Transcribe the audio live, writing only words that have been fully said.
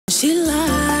she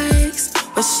likes,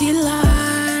 what she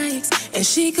likes, and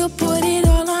she could put it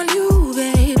all on you,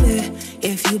 baby.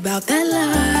 If you bout that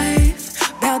life,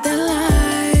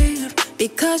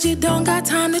 because you don't got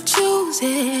time to choose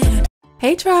it.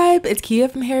 Hey tribe, it's Kia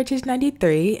from Heritage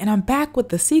 93, and I'm back with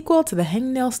the sequel to the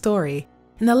hangnail story.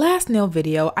 In the last nail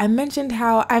video, I mentioned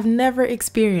how I've never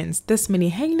experienced this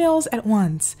many hangnails at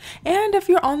once. And if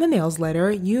you're on the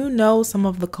Nailsletter, you know some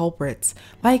of the culprits,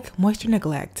 like moisture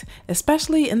neglect,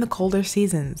 especially in the colder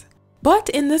seasons. But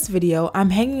in this video,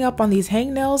 I'm hanging up on these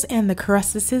hangnails and the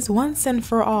crusteses once and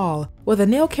for all, with a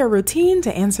nail care routine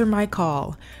to answer my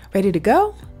call. Ready to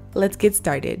go? Let's get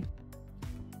started.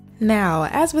 Now,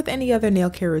 as with any other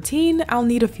nail care routine, I'll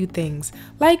need a few things,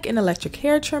 like an electric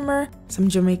hair trimmer, some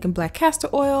Jamaican black castor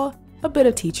oil, a bit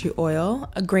of tea tree oil,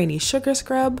 a grainy sugar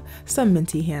scrub, some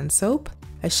minty hand soap,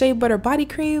 a shea butter body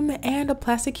cream, and a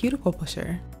plastic cuticle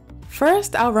pusher.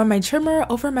 First, I'll run my trimmer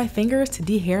over my fingers to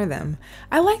dehair them.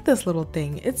 I like this little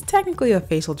thing. It's technically a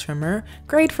facial trimmer,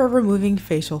 great for removing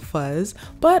facial fuzz,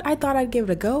 but I thought I'd give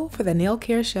it a go for the nail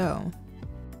care show.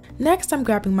 Next, I'm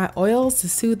grabbing my oils to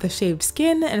soothe the shaved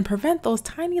skin and prevent those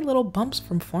tiny little bumps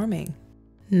from forming.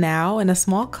 Now, in a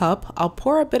small cup, I'll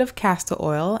pour a bit of castor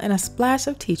oil and a splash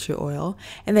of tea tree oil,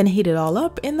 and then heat it all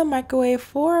up in the microwave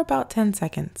for about 10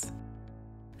 seconds.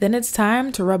 Then it's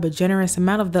time to rub a generous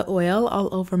amount of the oil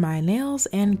all over my nails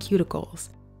and cuticles.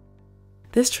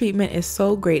 This treatment is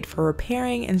so great for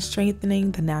repairing and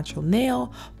strengthening the natural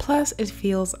nail, plus it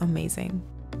feels amazing.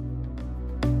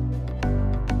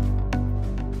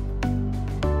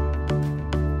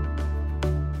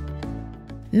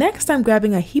 Next, I'm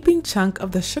grabbing a heaping chunk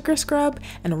of the sugar scrub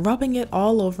and rubbing it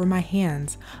all over my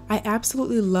hands. I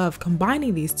absolutely love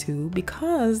combining these two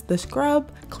because the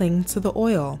scrub clings to the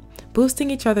oil,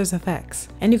 boosting each other's effects,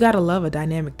 and you gotta love a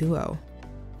dynamic duo.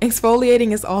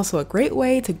 Exfoliating is also a great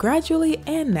way to gradually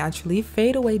and naturally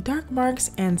fade away dark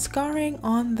marks and scarring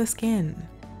on the skin.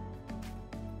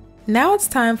 Now it's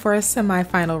time for a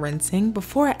semi-final rinsing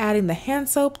before adding the hand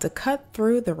soap to cut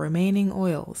through the remaining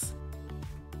oils.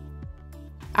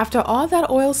 After all that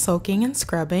oil soaking and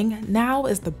scrubbing, now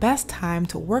is the best time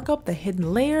to work up the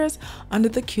hidden layers under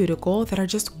the cuticle that are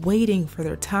just waiting for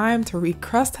their time to wreak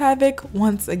crust havoc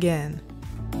once again.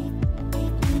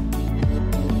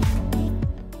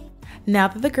 Now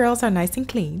that the girls are nice and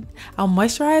clean, I'll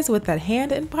moisturize with that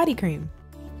hand and body cream.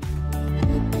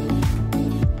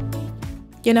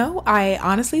 You know, I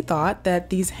honestly thought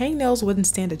that these hangnails wouldn't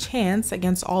stand a chance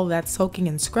against all that soaking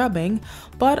and scrubbing,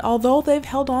 but although they've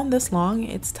held on this long,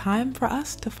 it's time for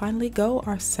us to finally go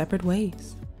our separate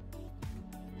ways.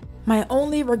 My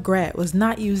only regret was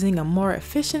not using a more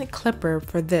efficient clipper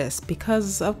for this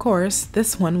because, of course,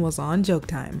 this one was on joke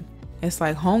time. It's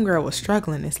like homegirl was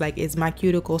struggling. It's like, is my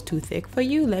cuticles too thick for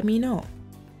you? Let me know.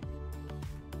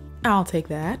 I'll take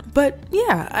that. But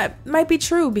yeah, it might be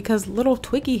true because little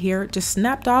Twiggy here just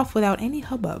snapped off without any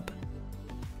hubbub.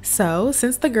 So,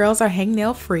 since the girls are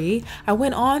hangnail free, I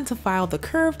went on to file the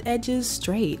curved edges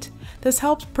straight. This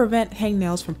helps prevent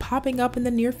hangnails from popping up in the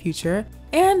near future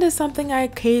and is something I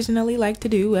occasionally like to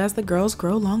do as the girls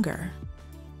grow longer.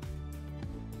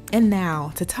 And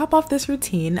now, to top off this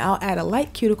routine, I'll add a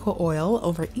light cuticle oil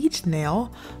over each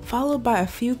nail, followed by a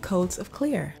few coats of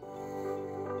clear.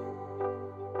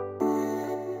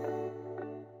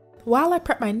 While I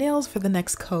prep my nails for the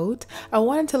next coat, I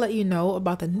wanted to let you know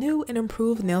about the new and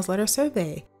improved Nailsletter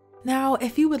survey. Now,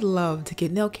 if you would love to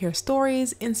get nail care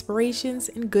stories, inspirations,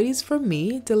 and goodies from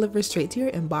me delivered straight to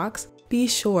your inbox, be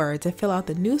sure to fill out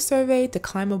the new survey to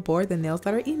climb aboard the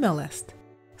Nailsletter email list.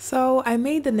 So I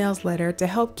made the Nailsletter to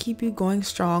help keep you going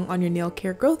strong on your nail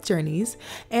care growth journeys,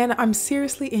 and I'm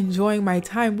seriously enjoying my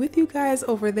time with you guys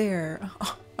over there.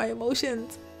 Oh, my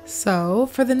emotions. So,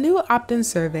 for the new opt-in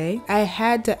survey, I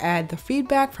had to add the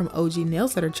feedback from OG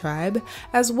Nailsletter tribe,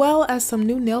 as well as some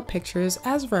new nail pictures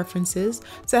as references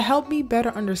to help me better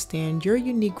understand your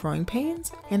unique growing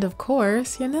pains and, of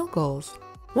course, your nail goals.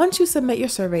 Once you submit your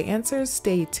survey answers,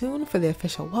 stay tuned for the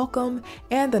official welcome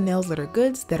and the Nailsletter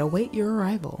goods that await your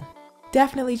arrival.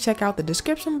 Definitely check out the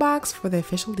description box for the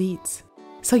official deets.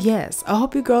 So yes, I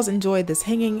hope you girls enjoyed this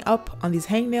hanging up on these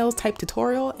hangnails type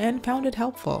tutorial and found it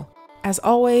helpful. As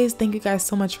always, thank you guys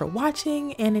so much for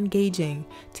watching and engaging.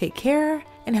 Take care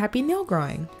and happy nail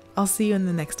growing. I'll see you in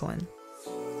the next one.